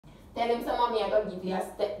Tell him some mommy I gonna give you a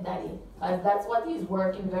stepdaddy. Because that's what he's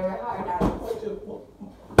working very hard at.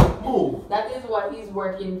 Move. That is what he's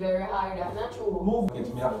working very hard at. Not true. Move.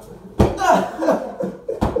 Get me up.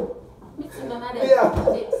 Mixing none of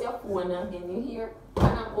them. Text your phone again. You hear?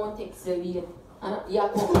 And I'm going to text you later. And you're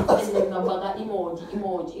going to send them a bag of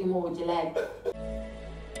emoji like.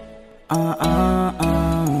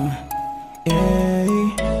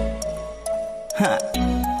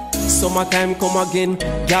 Summertime come again,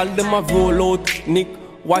 gal them a roll out. Nick,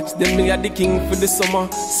 watch them, me a the king for the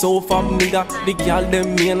summer. So fam nigga, the gal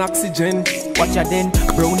them me an oxygen. Watch her then,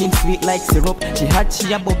 browning sweet like syrup. She hot,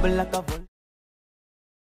 she a bubble like a vol.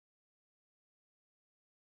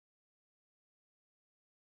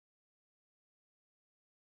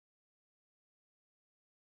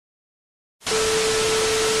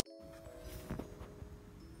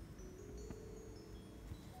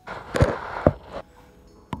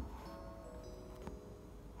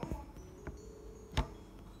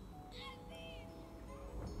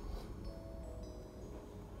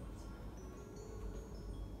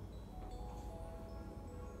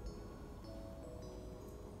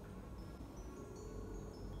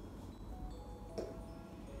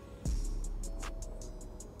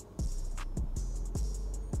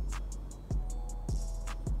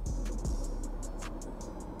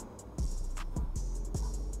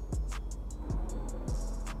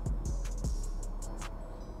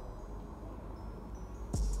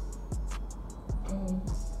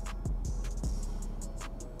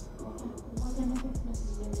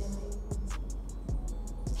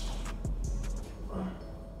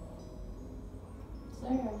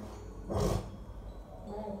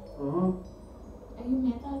 Are you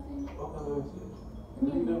meta-thing? What kind of message? I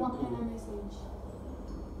mean, what kind of message?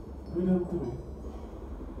 Read them to me.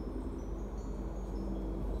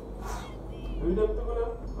 Read them to me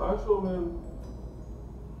now. I'll show them.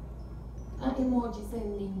 An emoji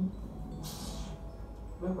sending.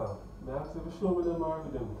 Never. They ask you to show me them or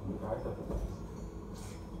read them to me. I thought it was.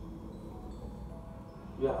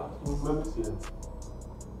 Yeah, let me see them.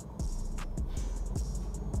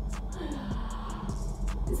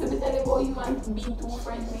 So we tell you about you and being too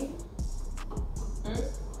friendly.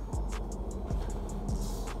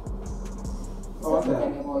 So we tell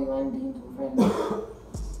you about you and being too friendly.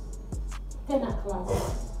 10 o'clock.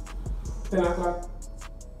 10 o'clock?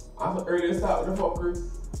 I was early to start with the fuckery.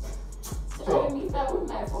 So early start with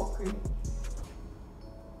my fuckery.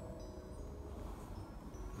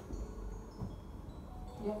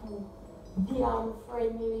 You're damn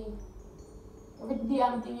friendly. Every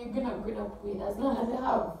damn thing you're gonna grin up with, as long as you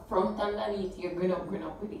have front and underneath, you're grin up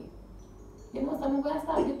with it. You know, so I'm gonna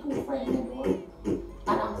start with too friendly, boy. And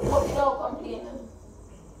I'm without complaining.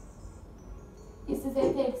 Used to say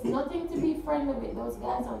it takes nothing to be friendly with those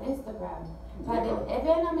guys on Instagram. But them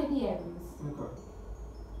ever in my DMs. Okay.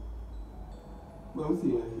 Let me see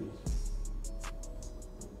your message.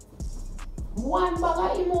 One bag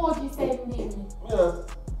of emoji sending. Yeah.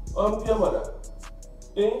 Dear mother.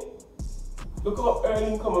 Eh? Look how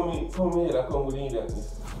early come here that come with the Indianness.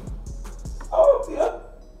 Oh dear.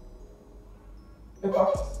 If I...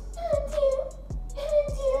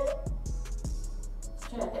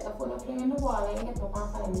 Should I take the phone and fling in the wall and get up and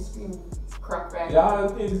find the screen crack right? Yeah,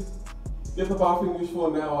 auntie. Get up and finish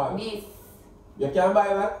phone now. This. You can't buy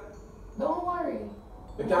that? Don't worry.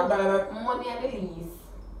 You can't buy that? Money and the lease.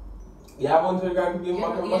 You have 100 grand to give You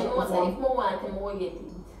back and know, mash up the so phone? if I want him, I get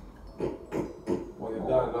it. Well, you're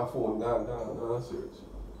down that phone, down search.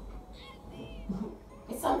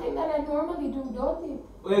 It's something that I normally do, don't it?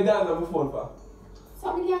 Well, you're down on my phone for?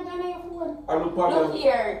 Somebody are gonna your phone. I look back. Look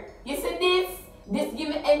here. You see this? This give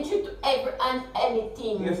me entry to every and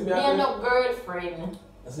anything. Yes, me and no girlfriend.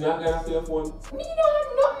 So you're going to your phone? Me don't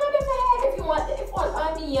have nothing on the head. If you want the phone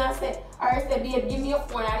on me and say, or say, babe, give me your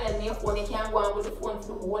phone and let me your phone. You can't go on with the phone for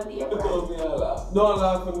the whole day. Right? Don't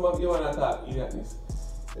laugh when you want to talk idiotness.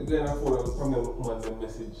 You're going to phone from your woman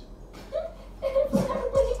message.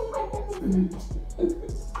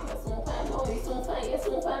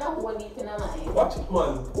 Watch it,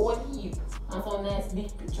 man. Whole heap. And some nice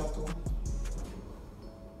big picture too.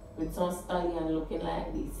 With some stallion looking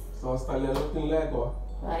like this. So stallion looking like what?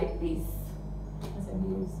 Like this. I said,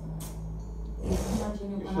 babes.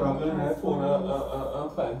 Imagine You should have done that phone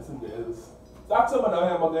and fancy nails. That's someone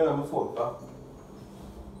I am going on my phone for.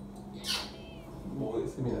 Boy,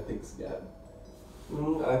 see me a text, yeah. I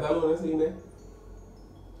don't want to see it.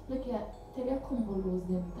 Look at, tell your combo lose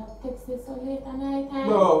them. That text is so late at night time.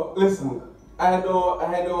 No, listen. I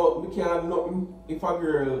don't, we can't nothing. If a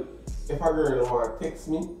girl want to text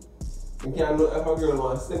me, we can't know if a girl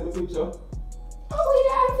want to send me a picture. Oh, we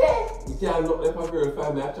have it. We can't look if a girl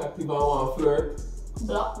find me attractive and want to flirt.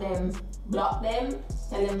 Block them. Block them.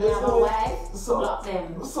 Tell them they have a wife. Block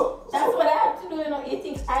them. That's what I have to do, you know. You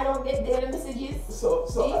think I don't get daily messages?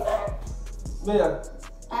 Man.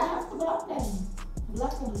 I have to block them.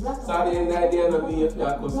 Block them. So at the end of the day, not me if you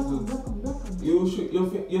are close to you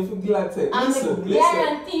should glad say, listen.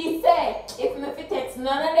 Guarantee say, if me fi text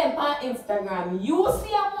none of them on Instagram, you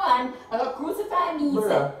see a one, I go crucify me,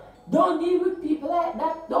 say, don't deal with people like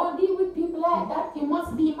that. Don't deal with people like that. You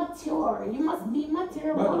must be mature. You must be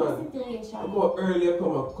mature about the situation. I'm going earlier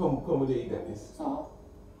come with the Dennis. So?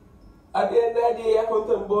 At the end of the day, I come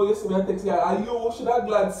to boy, you see me text you, and you should have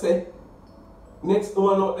glad say, next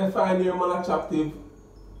one out there find your man attractive.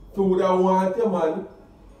 Who would have want your man?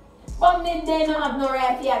 But then they don't have no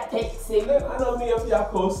right to text him. Then I don't need if you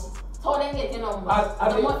cuss. How they get your number? And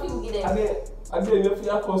How much you give them? And then if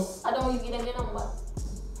you cuss. I don't you give them your number.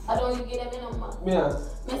 I don't you give them your number. Yeah.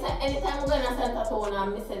 Me say anytime I'm going to Santa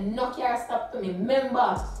Tona, I say no care stop to me.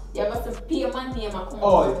 Remember, you have to pay my name and come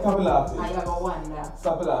Oh, stop laughing. and you have to wonder.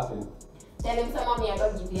 Stop laughing. Tell him some mommy I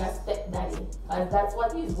gotta give you a stepdaddy. Because that's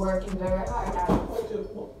what he's working very hard at.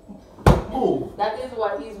 Move. That is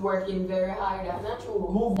what he's working very hard at. Not true.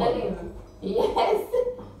 Move, Tell man. him. Yes.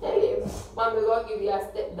 Tell him. Mommy gonna give you a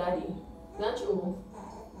stepdaddy. Not true.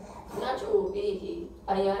 Not true, baby.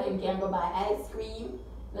 And you and him can go buy ice cream.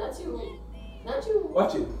 Not true. Not true.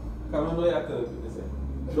 Watch it. Come on, know you're telling me this.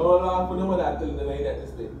 Don't laugh when I'm telling them like that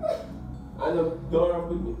this day. And don't laugh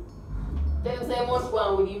with me. Tell him say must go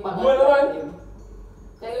on with him back and Well, girl them.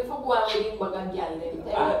 Tell him to go on with him back and girl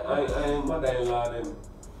them. I am mother-in-law them.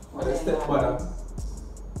 And a stepmother.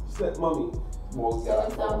 Stepmommy. More Tell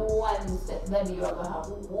him girl. some one stepdaddy you are gonna have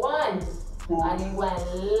one. And he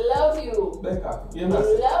will love you. Becca, you're He not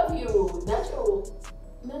sick. love you. Not true.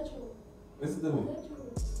 Not true. Listen to me. Not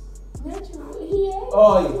true. Not true. Yeah.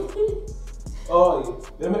 Oi.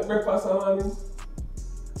 They make breakfast on morning.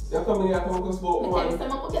 You come in here, come to smoke Me one. tell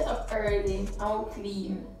you, I'm get up early and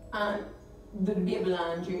clean and do the baby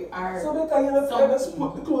laundry or So Becca, you know, just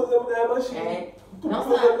put the clothes in the machine. right? Put No,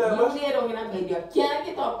 the clothes in the sir, you machine. lay down in a bed, you can't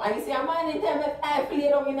get up. And you say, man, in time if I lay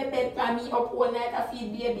down in the bed for me up all night, I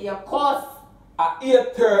feed baby, you cuss. At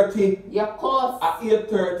 8:30. You cuss. At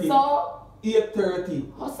 8:30. So,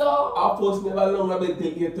 8:30. so, I'll post never long bed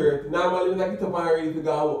till 8:30. Normally when I get up and ready to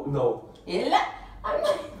go out now. I'm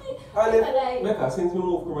And It's a lie. if, Becca, since we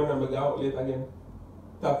move from and I go out late again.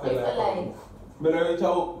 Top It's a lie. I'm not reach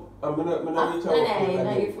out. I'm not reach out. After 9,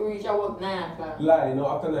 now if you reach out 9 o'clock. Lie, no,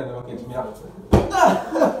 after 9 I'll catch me up.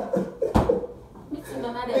 Mixing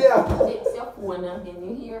none of them. Yeah. Text your phone again,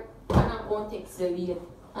 you hear? And I'm going to text you late.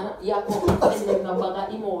 And you have to send them a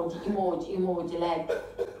bag of emoji, like,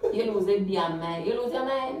 you lose your damn mind. You lose your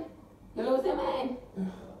mind. You lose your mind.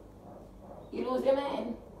 You lose your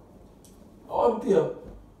mind. Until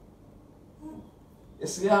you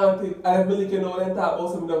see, auntie, I have been looking out and talk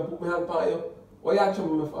about something that put my hand on you. What you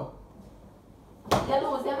actually me for? You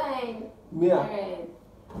lose your mind. Me, ah.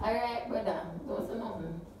 Alright, brother. Don't say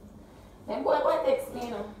nothing. Then boy, go text me,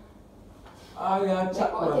 you know. Ah, yeah,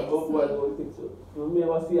 chat, Go man. text Go me. text you. You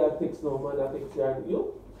never see her text no, man. I text you.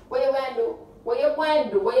 You? What you going to do? What you going to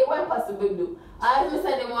do? What you going to possibly do? I send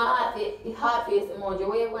them one heart face emoji.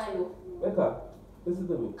 What you going to do? Becca, listen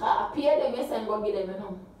to me. Appear them, you send go give them, you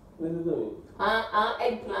know. Listen to me.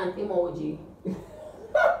 Eggplant emoji.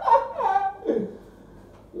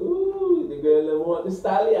 Ooh, the girl that want the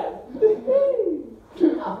stallion.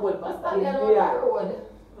 I hold my stallion on the Yeah. road.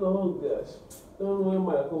 Oh gosh. Don't know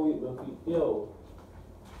when I come with my feet. Yo.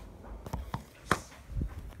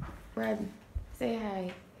 Brad, say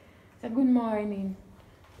hi. Say good morning.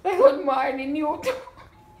 Say good morning, you too.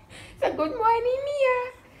 Say good morning, Mia.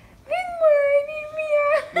 Good morning,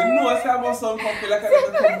 Mia. You know I say about some puppy like I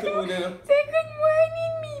never come to you then. Say good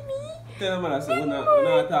morning, Mimi. Tell your mother, say, when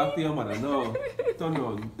I talk to your mother, no. Turn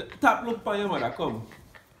on. Tap look for your mother, come.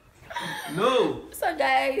 No. So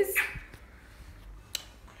guys,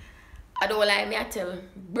 I don't like me, I tell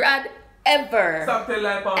Brad ever Stop telling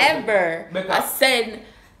like Becca. I send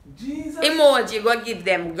Jesus. emoji go give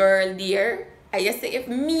them girl dear. I just say if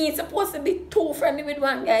me supposed to be too friendly with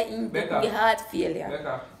one guy in Becca. the heart failure.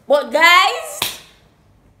 Becca. But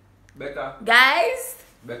Becca. guys,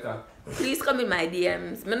 Becca. please come in my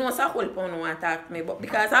DMs. I know it's a whole pound want to talk to me, but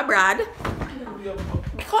because of Brad,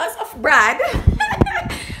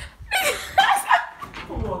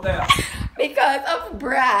 Come on there. because of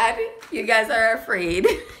Brad, you guys are afraid.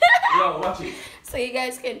 Yo, watch it. So you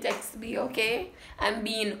guys can text me, okay? I'm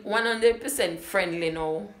being 100% friendly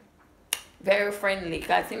now. Very friendly,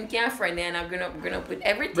 because him can't friendly and I'm going up with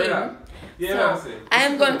everything. Brother, yeah, So I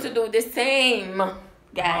am going to do the same.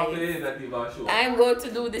 Guys, I'm going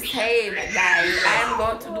to do the same, guys. I'm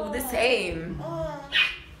going to do the same.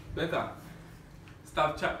 Becca,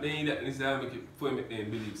 stop chatting that this time make it make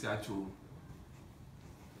them believe it's true.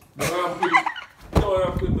 Don't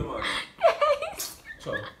put me, man.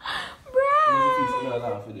 Sure.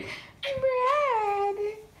 Brad.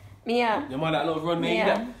 Mia. Your mother love running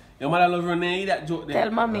that. Your mother love running that joke there.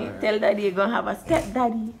 Tell mommy, tell daddy you're gonna have a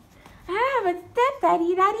stepdaddy. I have a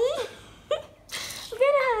stepdaddy, daddy. You're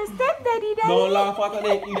gonna have a stepdaddy, daddy. Don't laugh at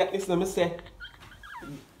that eat that, listen, me say.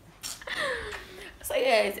 So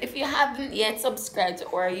guys, if you haven't yet subscribed to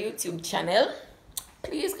our YouTube channel,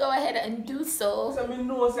 please go ahead and do so.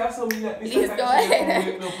 Please go ahead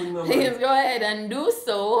and do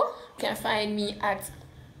so. You can find me at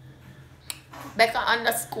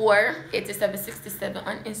Becca_8767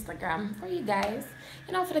 on Instagram for you guys.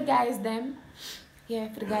 You know, for the guys them. Yeah,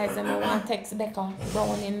 for the guys them who want text Becca,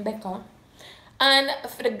 Browning Becca. And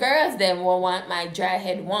for the girls them who want my dry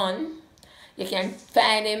head one, you can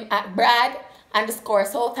find him at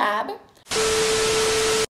Brad_Soultab.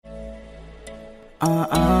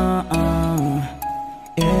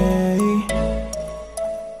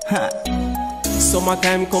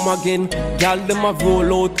 Summertime come again, gal them a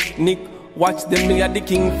roll out. Nick, watch them, me a the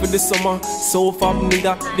king for the summer. So fab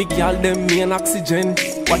nigga, the gal them me an oxygen.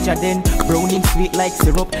 Watch her then, browning sweet like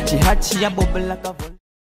syrup. She a bubble like a